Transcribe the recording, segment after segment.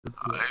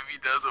If he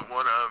doesn't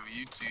want to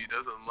unmute you, he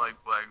doesn't like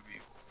black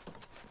people.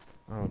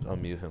 I'll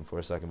unmute him for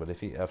a second, but if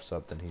he F's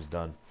up, then he's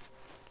done.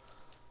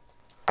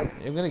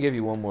 I'm gonna give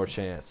you one more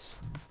chance.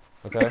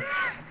 Okay?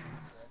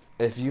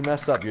 If you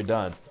mess up, you're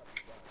done.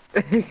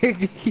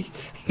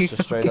 It's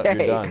just straight up,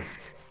 you're done.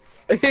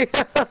 Okay.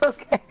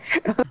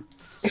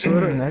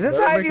 That's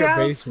Ivy's house.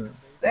 Basement.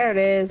 There it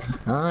is.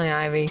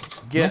 Hi, Ivy.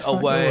 Get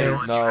away.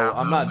 No,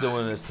 I'm not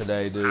doing this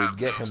today, dude.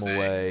 Get him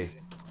away.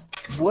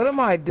 What am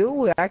I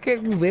doing? I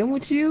can't move in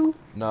with you?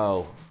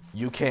 No,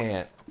 you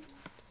can't.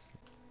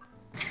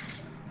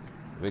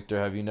 Victor,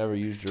 have you never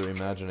used your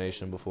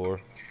imagination before?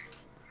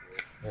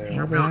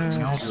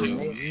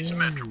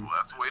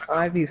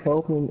 Ivy's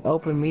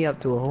opened me up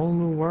to a whole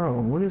new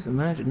world. What is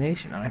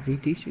imagination, Ivy?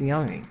 Teaching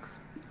youngings.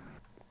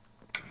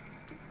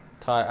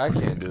 Ty, I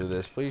can't do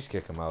this. Please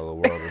kick him out of the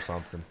world or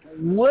something.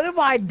 What am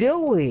I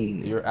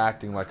doing? You're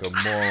acting like a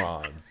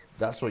moron.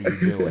 That's what you're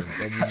doing,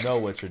 and you know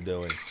what you're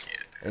doing.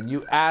 And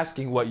you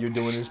asking what you're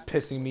doing is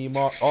pissing me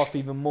off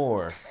even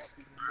more. That's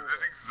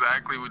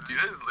exactly what you.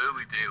 That is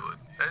literally Jalen.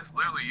 That's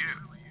literally you.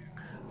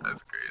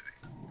 That's crazy.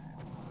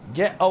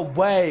 Get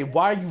away!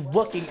 Why are you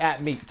looking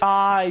at me,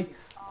 Ty?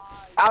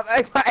 I'm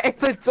at my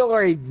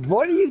inventory.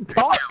 What are you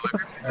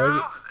talking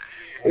about?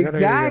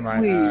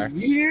 Exactly.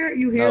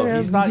 You hear no,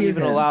 him? he's not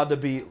even allowed to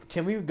be.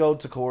 Can we go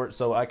to court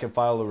so I can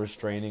file a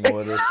restraining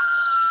order?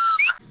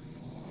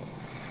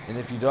 And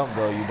if you don't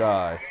go, you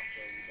die.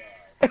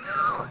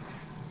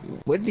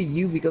 When do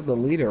you become the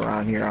leader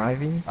around here,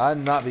 Ivy?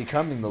 I'm not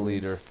becoming the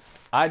leader.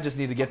 I just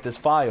need to get this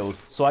filed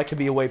so I can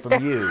be away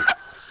from you.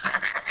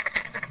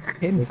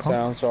 It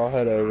sounds, so I'll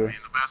head over. The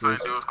best I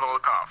can do is call the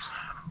cops.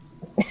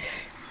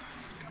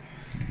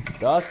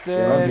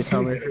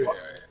 Dustin!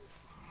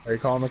 Are you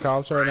calling the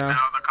cops right now? Right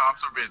now, the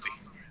cops are busy.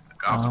 The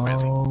cops are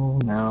busy. Oh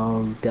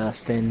no,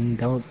 Dustin,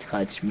 don't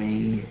touch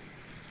me.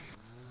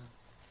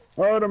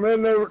 Alright, I'm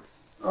in there.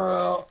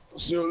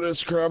 See what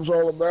this crap's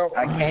all about.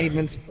 I can't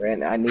even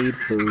sprint. I need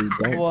food.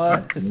 Don't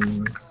touch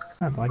me.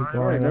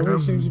 Alright, nobody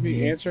seems to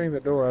be answering the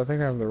door. I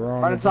think I have the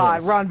wrong. Run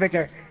inside. Run,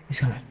 Victor. He's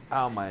coming.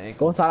 Ow, my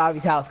ankle. Go inside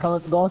Ivy's house.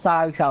 Go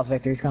inside Ivy's house,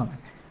 Victor. He's coming.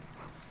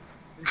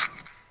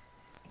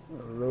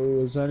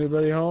 Hello, is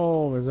anybody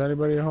home? Is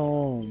anybody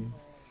home?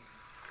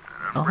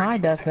 Oh, hi,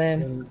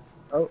 Dustin.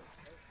 Oh,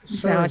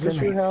 sir, is this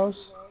your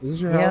house? Is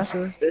this your house, sir?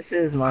 Yes, this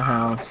is my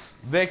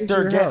house.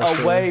 Victor, get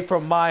away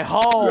from my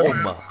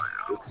home!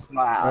 This is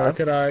my house.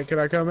 Can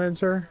I come in,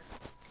 sir?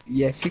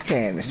 Yes, you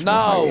can, Mr.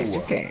 No! Yes,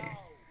 you can.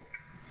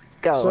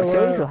 Go, So,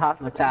 show you some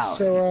hospitality.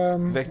 So,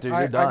 Victor, you're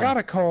I done. got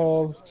a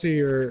call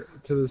to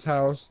this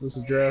house, this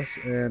address,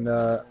 and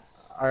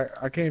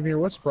I came here.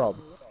 What's the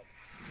problem?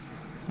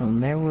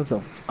 There was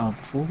a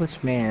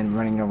foolish man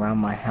running around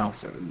my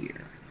house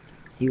earlier.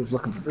 He was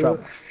looking for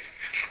trouble.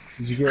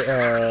 Did you get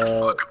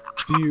a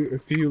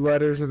few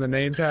letters in the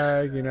name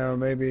tag? You know,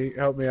 maybe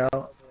help me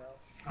out.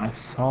 I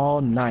saw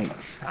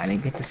night. I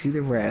didn't get to see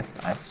the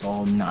rest. I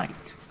saw night.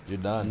 You're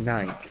done.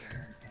 Night.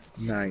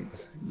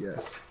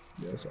 Yes.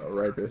 Yes, I'll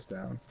write this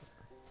down.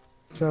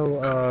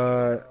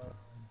 So,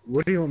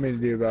 what do you want me to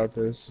do about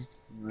this?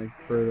 Like,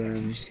 further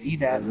in... You see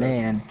that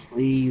man,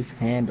 please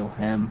handle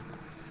him.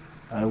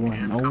 I want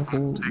no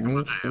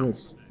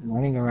foolish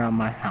running around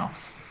my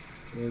house.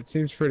 It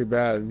seems pretty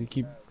bad. You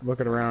keep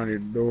looking around your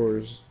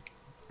doors,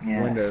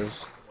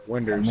 Yes.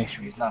 windows. Make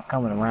sure he's not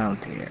coming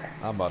around here.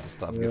 I'm about to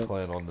stop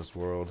playing on this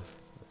world.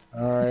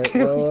 Alright,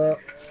 well,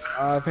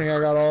 I think I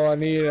got all I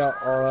need.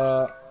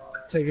 I'll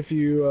take a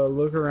few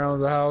look around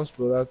the house,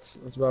 but that's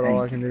about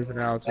all I can do for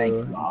now.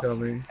 So tell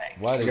me.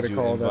 Why did you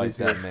invite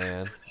that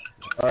man?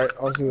 Alright,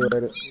 I'll see you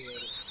later.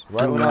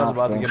 Right when I was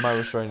about to get my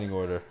restraining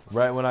order.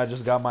 Right when I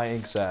just got my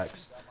ink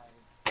sacks.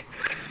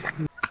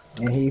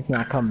 And he's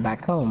not coming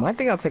back home. I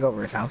think I'll take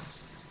over his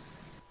house.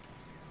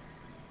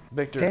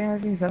 Victor.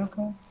 Okay, is that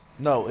okay?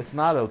 No, it's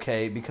not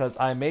okay because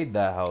I made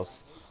that house.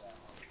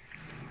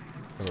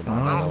 I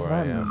know where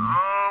I am.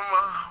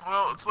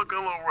 Well, it's looking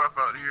a little rough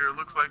out here. It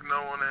looks like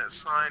no one has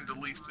signed the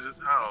lease to this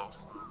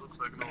house. It looks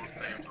like no one's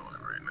name's on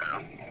it right now.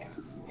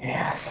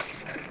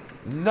 Yes.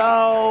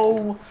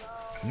 No!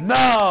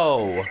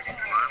 No!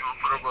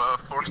 Put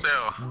up for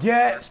sale.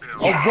 Get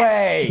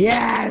away!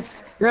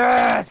 Yes!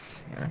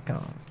 Yes! Here I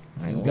come.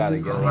 You gotta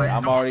get away.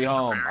 I'm already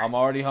home. I'm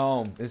already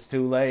home. It's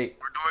too late.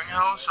 We're doing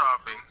house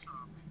shopping.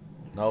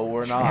 No,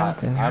 we're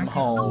not. I'm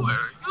home.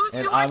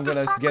 And I'm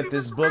gonna get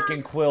this book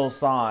and quill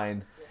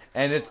signed.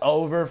 And it's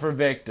over for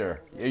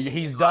Victor.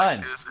 He's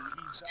done.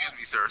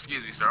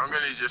 Excuse me, sir. I'm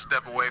gonna need you to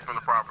step away from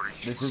the property.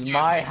 This is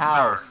my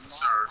house.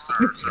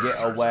 Sir.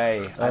 Get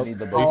away. I need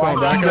the book. Oh,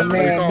 I see the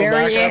man.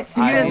 There he is.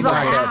 He is in the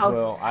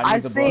house. I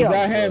see him.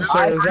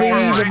 I see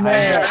the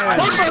man.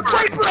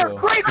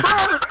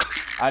 Creeper!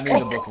 I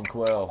need the book and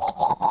quill.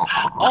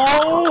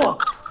 Oh!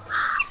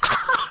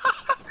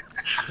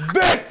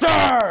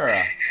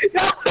 Victor!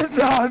 That was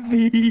on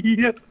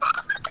me.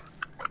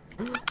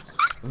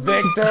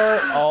 Victor,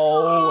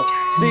 oh,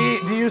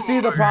 see, do you see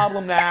the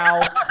problem now?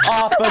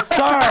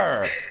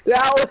 Officer!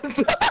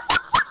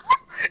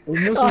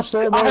 Mr.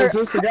 Slow-Mo, is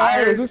this the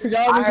guy? Is this the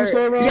guy, Mr.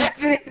 Slow-Mo? Yes,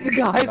 it's the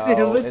guy.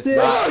 No, Tim, it's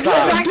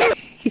not.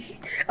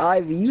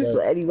 Ivy, you just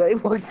let anybody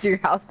walk to your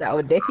house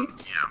nowadays. Yeah,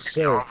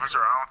 Sir. officer,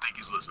 I don't think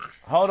he's listening.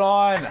 Hold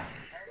on.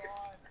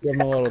 Give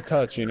him a little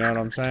touch, you know what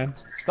I'm saying?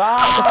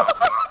 Stop.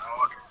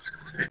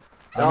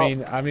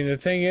 I mean, the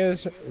thing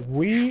is,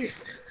 we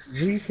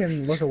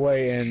can look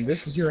away, and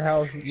this is your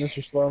house,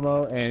 Mr.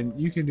 Slow-Mo, and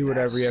you can do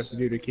whatever you have to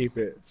do to keep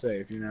it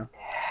safe, you know?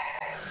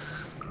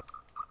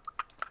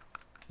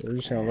 We're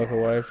just gonna look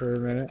away for a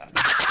minute.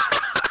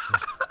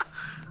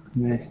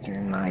 Mr.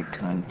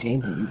 Nighttime,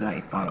 changing you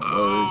guys final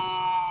words.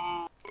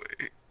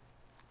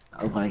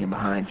 I was gonna get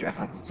behind you if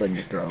I can slit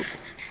your throat.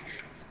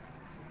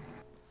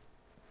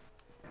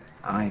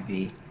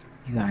 Ivy,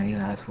 you got any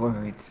last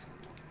words?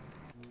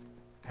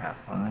 Have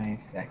 5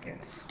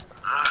 seconds.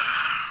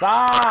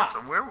 Stop. So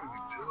where were we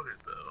doing it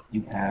though?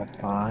 You have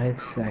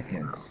 5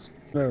 seconds.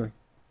 No.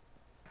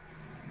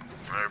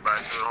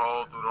 Everybody through the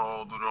hole, through the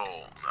hole, through the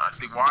hole. Nah,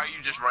 see, why are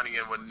you just running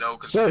in with no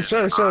consent?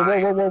 Sir,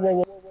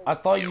 whoa. I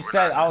thought you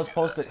said I was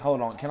supposed to. Hold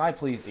on. Can I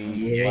please eat?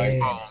 Yeah. Like,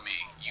 Follow me.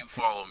 You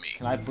follow me.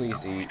 can I please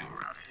That's what we eat? do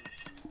around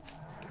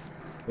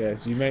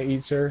Yes, you may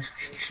eat, sir.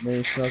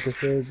 May smoke a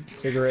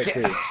cigarette,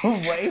 Get too.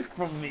 away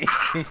from me.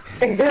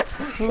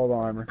 Hold on,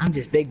 armor. I'm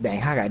just Big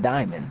Bang. I got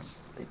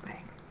diamonds. Big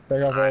Bang.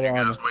 Take off all Alright, the you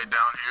armor. guys wait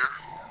down here.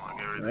 I'll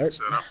get everything Alright.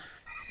 set up.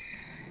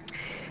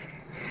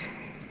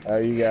 How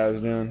you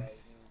guys doing?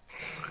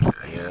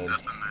 Yeah,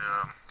 that's in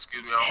the,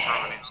 excuse me, officer, I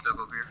need to step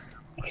up here.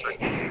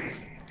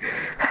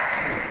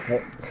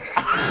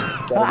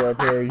 Gotta go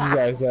up here. You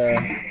guys,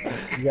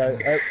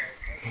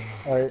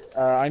 alright,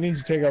 I need you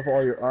to take off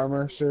all your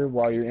armor, sir,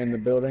 while you're in the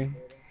building.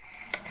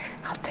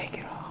 I'll take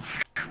it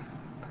off.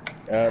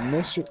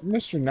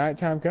 Mr.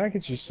 Nighttime, can I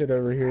get you to sit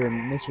over here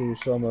and Mr.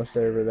 Slow-Mo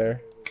stay over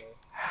there?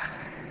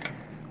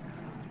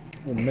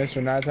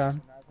 Mr.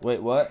 Nighttime?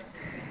 Wait, what?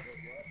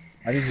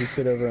 I need you to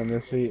sit over on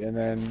this seat, and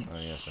then Oh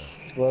yes, sir.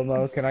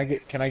 Slow-Mo, can I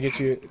get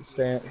you to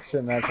sit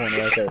in that corner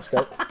right there?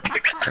 Step.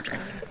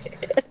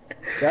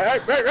 Hey!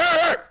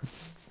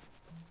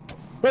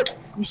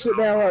 You sit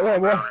down right there,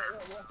 boy.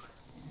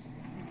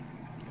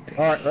 All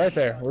right, right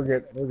there. We're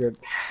good. We're good.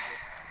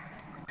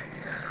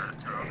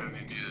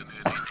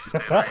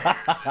 Look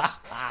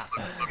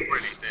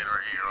pretty, stand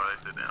right here, or they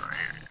sit down right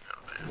here. You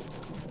know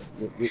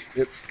what I'm saying?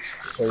 Yep.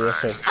 So yes,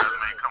 sir. You guys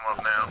may come up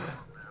now.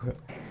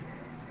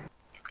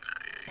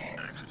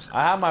 I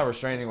have my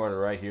restraining order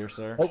right here,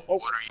 sir. Oh,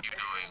 What are you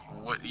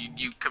doing? What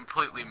you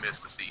completely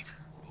missed the seat.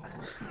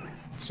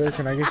 sir,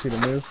 can I get you to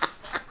move?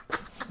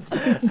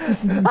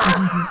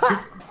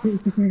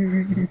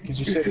 Could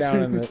you sit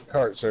down in the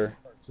cart, sir?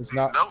 It's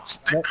not. Nope,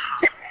 stick.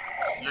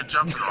 You're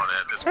jumping on it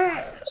at this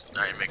point. So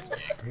now you're making me.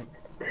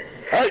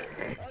 Hey,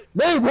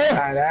 move, boy.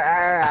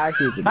 I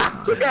choose it.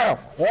 Sit down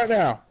right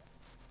now.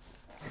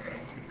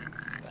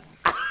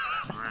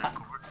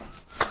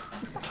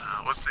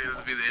 What seems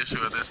to be the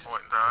issue at this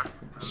point in time?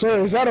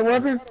 Sir, is that a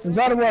weapon? Is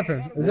that a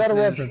weapon? Is that a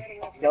weapon?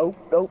 Nope,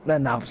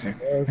 nothing, officer.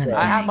 Okay.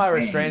 I have my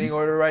restraining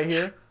order right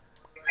here.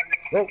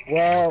 Oh,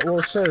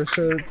 well, sir.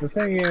 The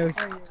thing is,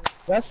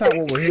 that's not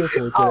what we're here for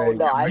today. Oh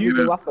no, I need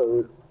my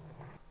food.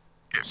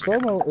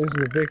 Slow-Mo is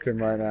the victim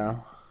right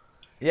now.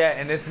 Yeah,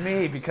 and it's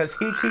me because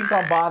he keeps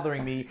on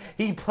bothering me.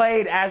 He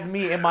played as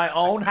me in my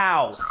own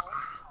house.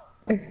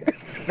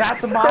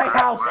 That's my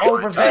house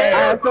over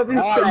there.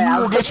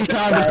 You will get your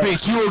time to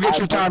speak. You will get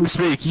your time to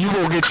speak. You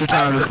will get your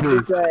time to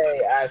speak.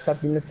 I have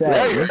something to say.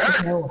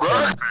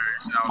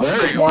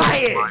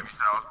 Quiet.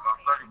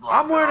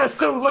 I'm wearing a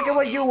suit. Look at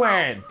what you're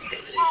wearing.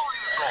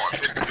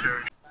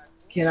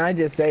 Can I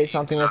just say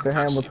something, Mr.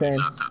 Hamilton?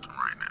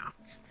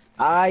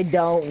 I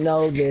don't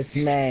know this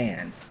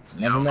man.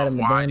 Never met him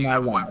a day in my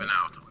life.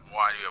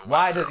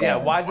 Why does he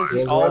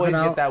His always weapon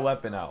out? get that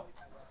weapon out?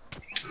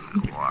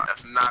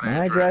 That's not an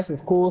My address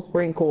is Cool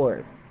Spring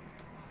Court.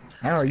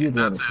 How are you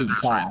doing That's to the see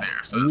address right child?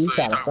 there. So, And you so you're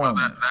talking about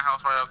California. that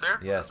house right up there?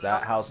 Yes,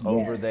 that house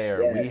over Yes,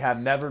 there. We yes.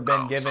 have never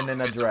been given an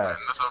address.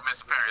 So,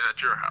 Mr. Perry,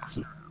 that's your house.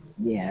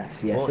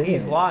 Yes, Well, it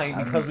he's is. lying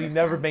because we've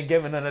never been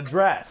given an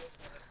address.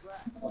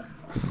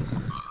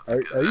 Are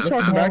you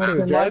talking back to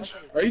the judge?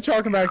 Are you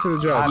talking back to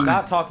the judge? I'm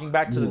not talking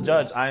back to the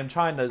judge. I am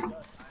trying to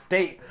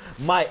state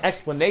my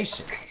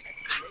explanation.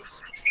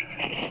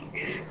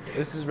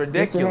 This is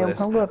ridiculous.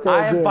 I'm gonna say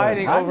I am again,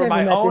 fighting I've over never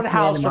my met own this man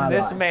house in from my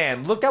this life.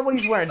 man. Look at what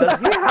he's wearing. Does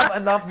he have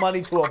enough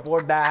money to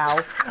afford that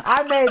house?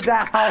 I made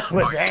that house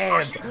with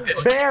hands,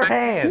 bare You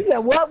hands. said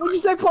what? What'd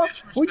you say, Paul?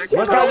 What'd you say?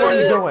 Look at what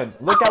he's doing.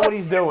 Look at what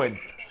he's doing.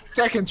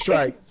 Second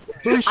strike.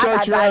 3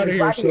 strikes, you're out of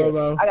here,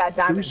 Slow-Mo. I got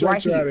 3 diamonds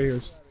right strikes, you're out of here.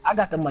 here. I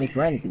got the money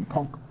for anything,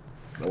 punk.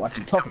 So what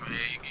you talking Yeah, to?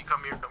 you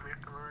come here, real quick.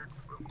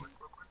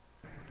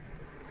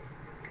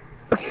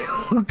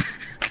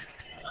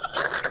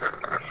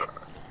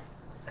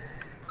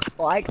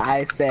 Like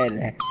I said,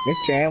 Mr.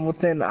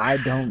 Hamilton, I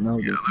don't know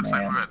Yeah, this looks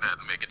like we're man. at that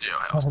make a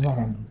jailhouse. Talk deal. about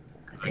him.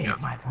 I Day guess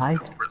of my life.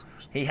 prisoners.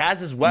 He has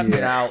his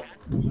weapon out.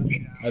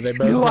 Are they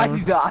both No, I do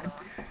going?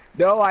 not.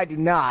 No, I do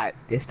not.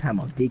 This time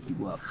I'll dig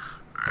you up.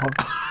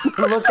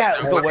 Look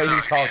at the way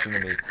he's talking to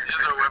me. Is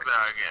there a weapon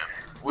out again?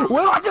 What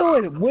am I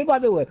doing? What am I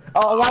doing?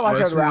 Oh, why am I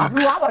turned around?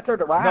 Why am I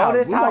turned around?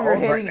 Notice how you're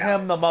hitting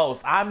him the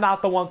most. I'm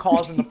not the one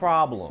causing the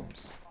problems.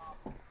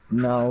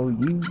 No,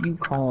 you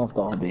caused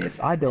all this.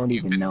 I don't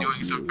even know You've been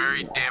doing some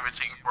very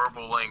damaging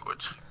verbal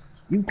language.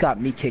 You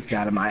got me kicked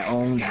out of my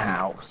own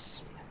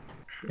house.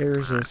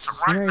 There's a So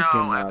snake right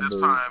now, in at my this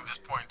boot.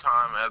 point in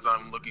time, as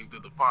I'm looking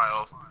through the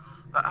files,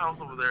 that house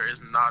over there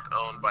is not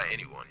owned by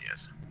anyone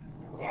yet.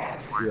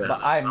 Yes.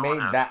 But I made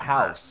that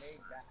house.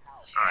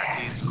 Alright,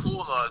 see, it's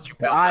cool that you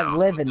built I the house,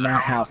 live but in the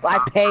that house house. is I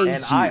not paid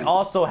And you. I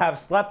also have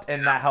slept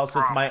in that house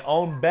with my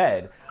own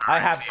bed. I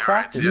have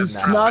crafted You in that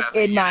house. snuck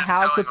in my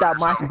house without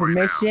my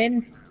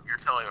permission. You're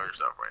telling on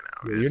yourself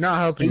right now. You're not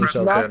helping You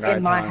yourself there snuck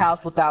in my nighttime.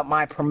 house without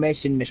my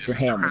permission, Mr. Just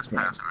Hamilton.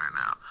 trespassing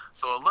right now.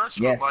 So unless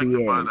you Yes, would like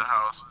he to buy the is.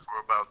 house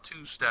for about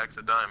 2 stacks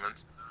of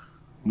diamonds,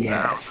 the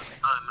house Yes.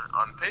 is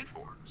unpaid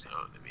for. So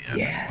I mean,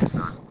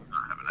 Yes.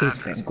 He's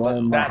He's been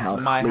going my That's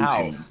house my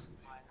sleeping. house.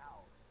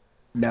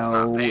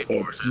 No, paid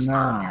for, it's so it's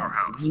not your not.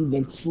 house. You've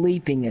been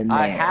sleeping in there.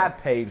 I have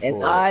paid for And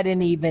it. I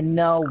didn't even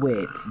know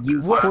it.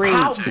 You What, creep.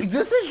 how,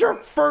 this is your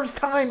first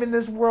time in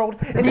this world.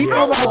 And People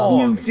how like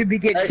long? you should be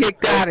getting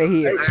kicked out of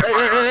here.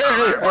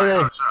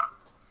 Hey.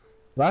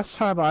 Last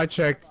time I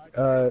checked,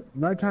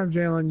 nighttime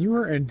Jalen, you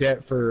were in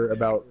debt for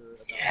about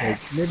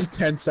Yes. maybe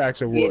 10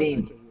 stacks of Get wood.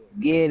 him.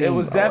 Get him. It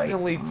was boy.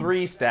 definitely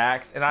 3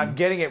 stacks, and I'm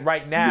getting it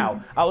right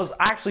now. I was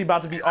actually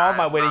about to be on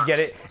my way to get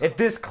it if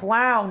this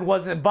clown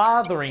wasn't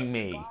bothering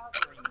me.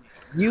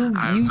 You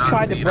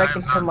tried to break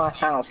into my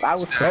house. I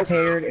was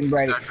prepared and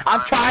ready.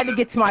 I'm trying to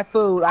get to my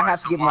food. I have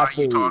to get my Why are you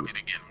food. talking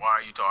again? Why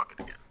are you talking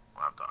again?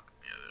 Why I'm talking?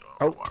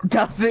 Oh,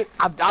 does it?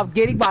 I'm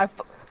getting my.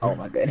 Oh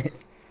my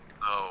goodness.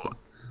 So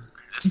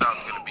this is how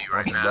it's gonna be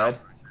right Fucking now. bed.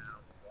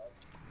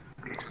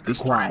 Be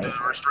quiet. The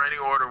restraining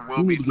order will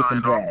You be need to get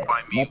some signed off bread.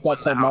 by me Let when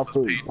that the take my house is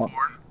food. paid for.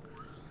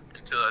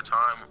 Until that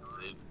time,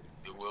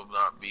 it will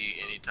not be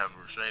any type of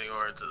restraining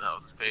order until the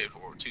house is paid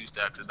for. 2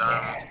 stacks of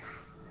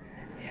diamonds.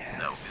 Yes.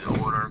 That will be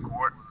the order in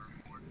court.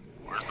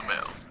 Where's the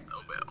bell?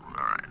 No bell.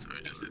 Alright, so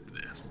we just hit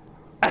this.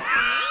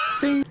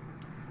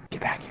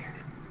 Get back here.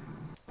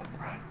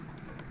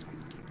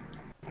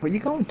 Where you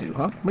going to,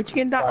 huh? What you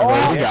getting down? Oh,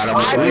 we got him.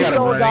 We Ivy got him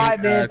stole running,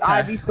 diamonds. attack.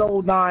 Ivy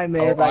stole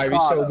diamonds. Oh, I Ivy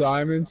caught stole him.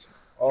 diamonds?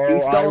 Oh,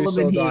 He stole Ivy them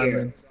stole in here.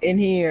 diamonds. In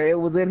here. It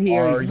was in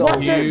here. Are He stole What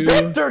them. did You-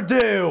 Victor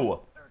do?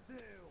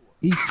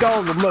 He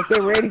stole them. Look, they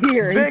were in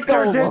here. He Victor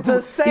stole did them.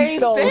 the same He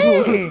stole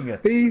thing. Them.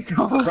 He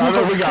stole Oh, them.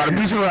 no, we got him.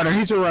 He's a runner.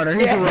 He's a runner.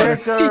 He's a runner.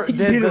 Victor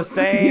did the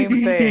same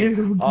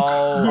thing.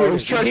 Oh,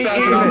 He's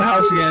trespassing on the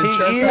house again. he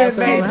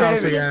Trespassing on even the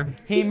house made again.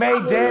 He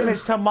made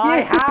damage to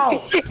my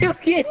house.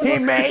 He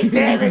made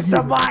damage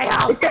to my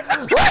house.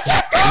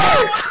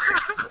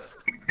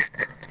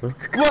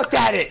 Look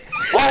at it.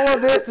 All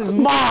of this is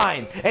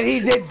mine, and he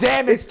did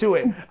damage to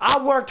it. I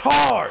worked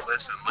hard.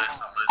 Listen.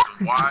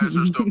 Why is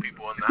there still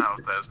people in the house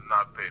that's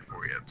not paid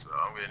for yet? So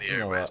I'm gonna need You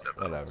know everybody to what? step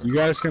up. Whatever. You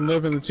guys can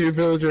live in the 2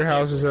 villager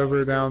houses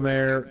over down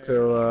there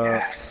till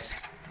the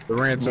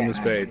ransom is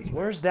paid.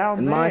 Where's down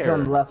And there? mine's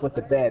on the left with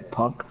the bed,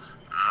 punk.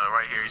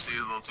 Right here, you see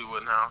these little 2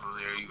 wooden houses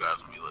here? You guys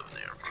will be living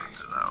there for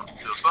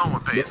until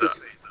someone pays up.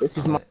 This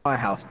is my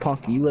house,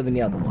 punk. You live in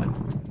the other one.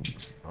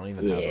 I don't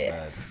even have a Yeah.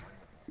 bed.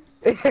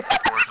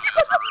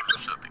 Unfortunately,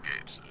 shut the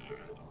gates.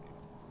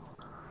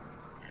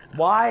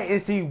 Why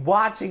is he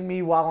watching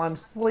me while I'm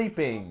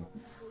sleeping?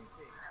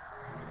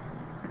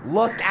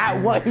 Look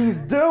at what he's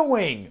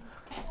doing.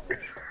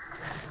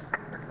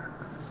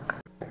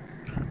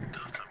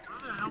 Dustin, where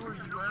the hell are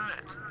you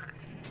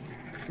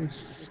at?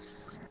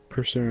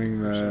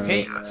 Pursuing the...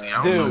 Hey, See,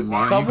 I don't know dude,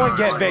 why you someone guys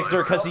get are-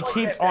 Victor because he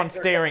keeps on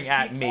staring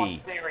at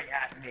me.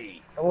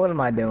 What am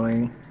I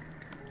doing?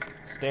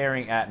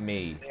 Staring at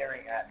me.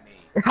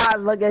 I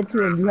look at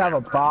you and you have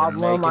a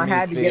problem. I Making me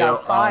had to get feel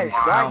outside. It's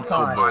nighttime.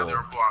 uncomfortable. Why there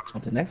are blocks?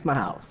 To next my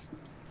house.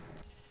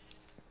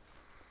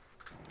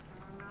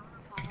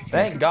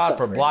 Thank God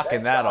for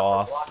blocking that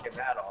off.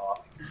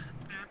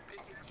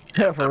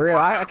 For real,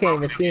 I can't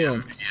even see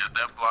him. Yeah,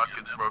 that block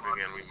gets broken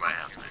again, we might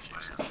have some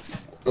issues.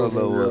 Oh,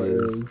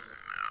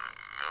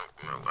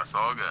 No, that's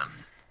all good.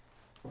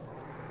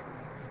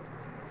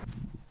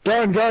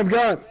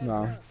 Gun!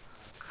 No.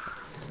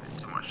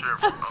 Too much sheriff.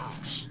 Oh,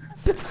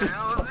 what the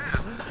hell is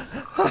this?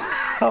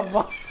 Sir, I'm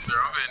gonna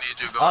need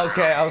you to go.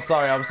 Okay, I'm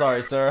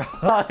sorry, sir.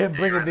 I am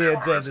bringing the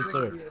agenda,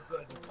 sir.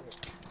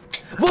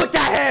 Look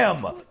at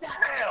him!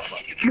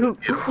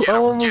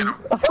 Oh,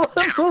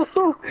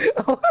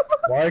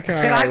 Why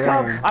can't Can I I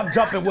come? run? I'm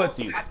jumping with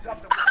you.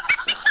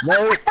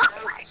 No,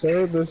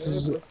 sir, this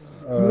is...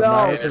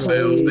 No, Stay in your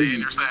cell, stay in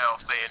your cell,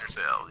 stay in your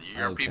cell.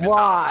 You're Okay. people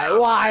why? talking now,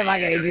 Why stay am I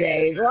in getting your-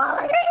 days? Why am I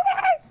getting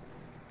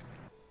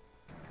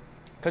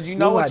Cause you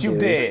know What what do I you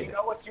do? did. days?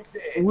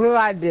 What do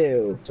I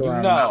do? You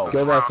know.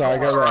 Go that side,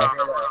 go there.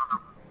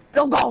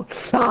 Oh god!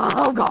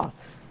 Oh god!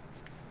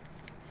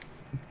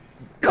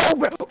 Go,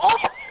 bro! Oh!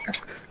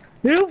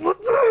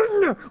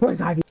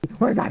 Where's Ivy?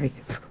 Where's Ivy?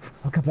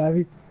 Look up,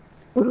 Ivy.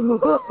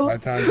 My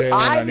time, Jalen,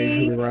 I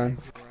need you to run.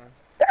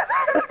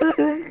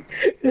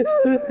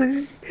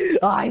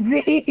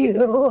 Ivy!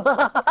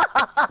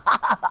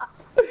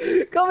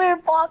 Come here,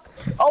 fuck!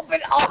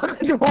 Open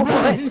the wrong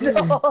button.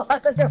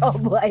 The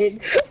wrong button.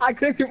 I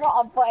clicked the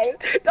wrong button.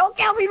 Don't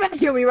kill me, man.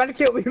 Kill me, man.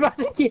 Kill me, man.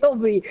 Kill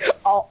me.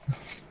 Oh.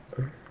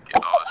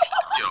 Oh shit,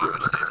 yo,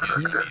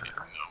 shit,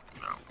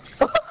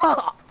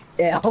 no.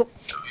 Yeah. What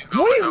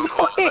are you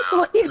doing?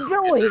 What are you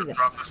doing?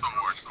 Drop the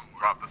sword.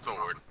 Drop the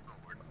sword.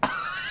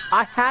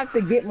 I have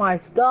to get my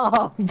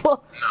stuff.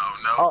 No.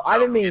 Oh, I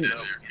didn't mean. Get in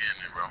there,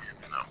 bro.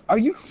 No. Are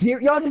you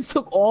serious? Y'all just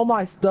took all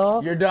my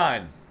stuff? You're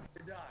done.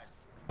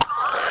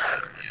 Yeah,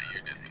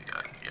 you're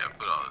good. Yeah,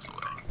 put all this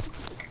away.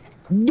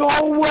 No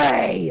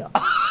way!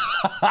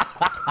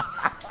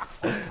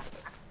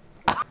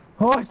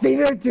 Oh, see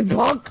that, you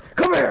punk?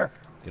 Come here!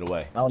 Get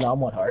away. Oh no, I'm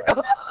one heart.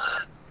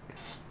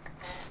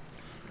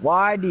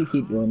 Why do you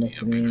keep doing this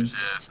to me?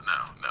 Yes, no.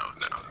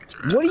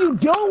 What are you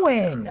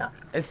doing?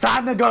 It's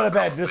time to go to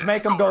bed. Just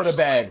make him go to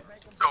bed.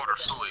 Go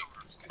to sleep.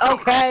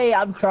 Okay,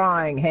 I'm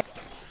trying. Hey.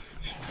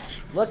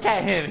 Look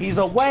at him. He's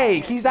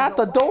awake. He's at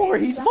the door.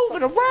 He's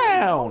moving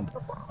around.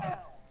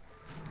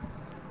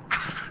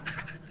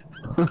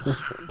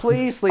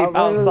 Please sleep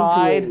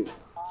outside.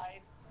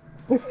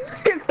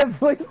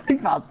 Please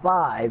sleep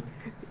outside.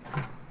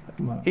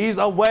 He's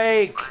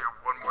awake. I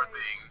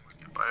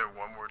have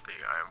one more thing.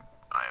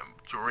 I am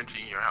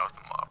drenching your house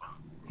in lava.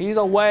 He's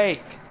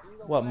awake.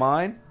 What,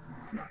 mine?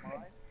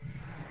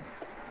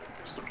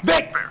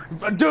 Vic!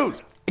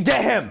 Dude!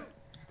 Get him!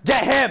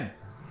 Get him!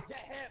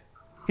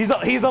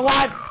 He's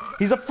alive!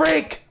 He's a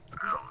freak!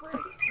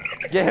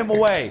 Get him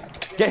away!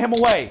 Get him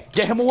away!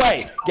 Get him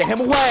away! Get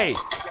him away!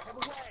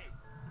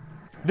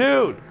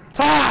 Dude!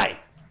 Ty!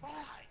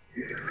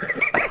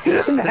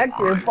 Get back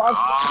here,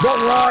 fuck!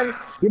 Don't run!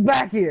 Get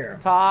back here!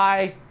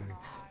 Ty!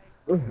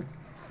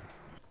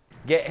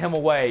 Get him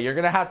away. You're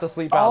gonna have to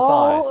sleep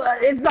outside. Oh,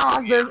 it's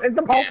awesome! It's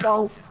a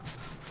popo!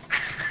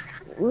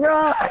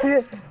 Run!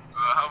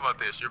 How about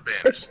this? You're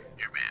banished.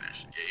 You're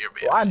banished. Yeah, you're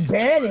banished. I'm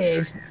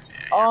banished?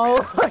 Oh,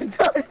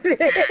 touch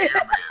it!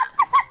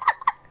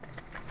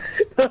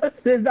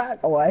 Touch it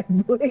back away,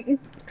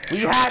 please. We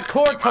had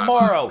court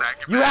tomorrow.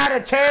 You had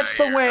a chance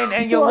to win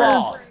and you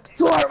lost.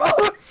 Swarm!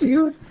 Oh,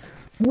 shoot!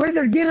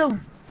 Wizard, get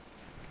him!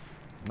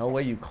 No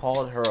way you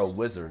called her a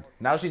wizard.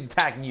 Now she's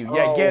attacking you.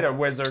 Yeah, get her,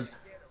 wizard.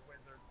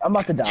 I'm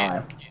about to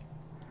die.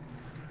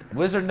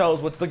 Wizard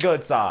knows what's the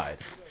good side.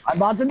 I'm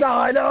about to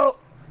die, no!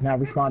 Now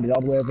responded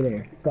all the way over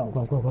there.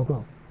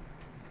 Go.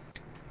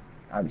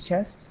 I have a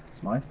chest.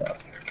 It's my stuff.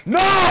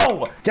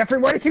 No! Jeffrey,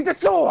 where do you keep the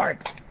sword?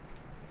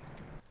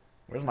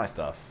 Where's my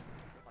stuff?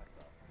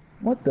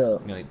 What the?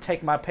 You gonna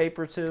take my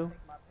paper too?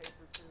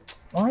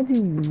 Why'd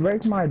you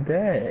break my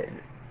bed?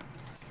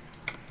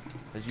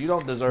 Because you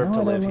don't deserve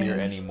to live here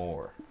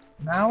anymore.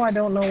 Now I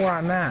don't know where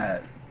I'm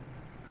at.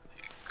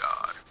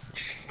 God.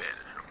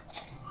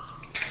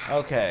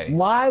 Okay.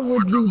 Why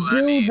would you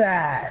do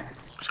that?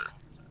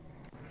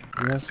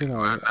 Yes, you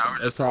know,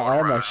 it's not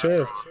all my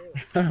sheriff.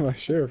 My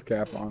sheriff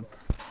cap on.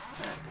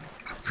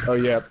 Oh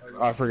yeah,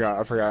 I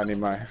forgot. I need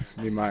my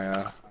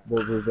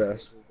bulletproof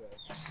vest.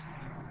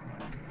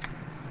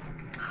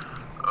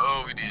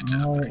 Oh, we did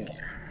just back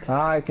here.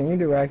 Hi, can you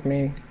direct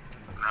me?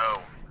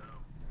 No.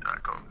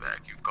 Not coming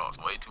back. You've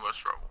caused way too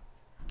much trouble.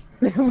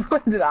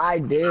 What did I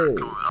do?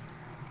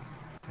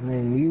 I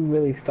mean, you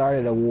really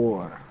started a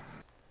war.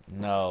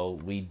 No,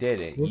 we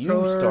didn't. What You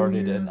color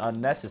started are you? an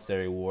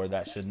unnecessary war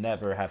that should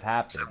never have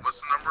happened.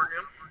 What's the number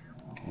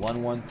again?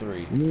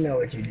 113. You know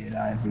what you did,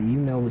 Ivy. You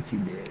know what you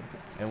did.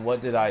 And what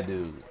did I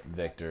do,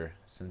 Victor?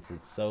 Since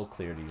it's so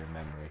clear to your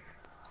memory.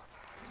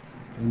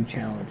 You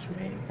challenged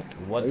me.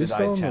 What Are you did I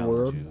still in the challenge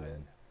world? you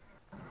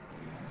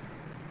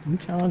in? You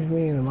challenged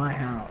me into my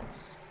house.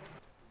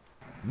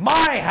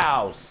 My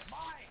house!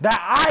 That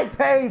I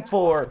paid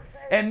for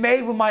and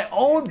made with my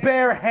own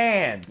bare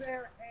hands!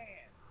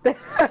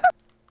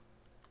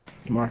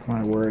 Mark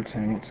my words,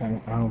 Saints,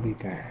 and I'll be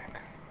back.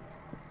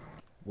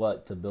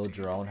 What, to build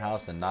your own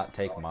house and not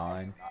take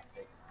mine?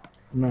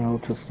 No,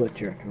 to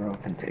slit your throat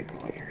and take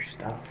all your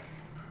stuff.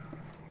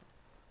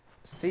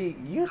 See,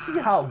 you see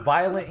how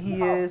violent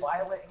he is?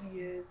 Okay.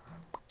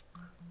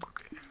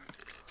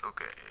 It's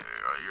okay.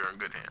 You're in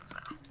good hands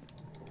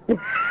now.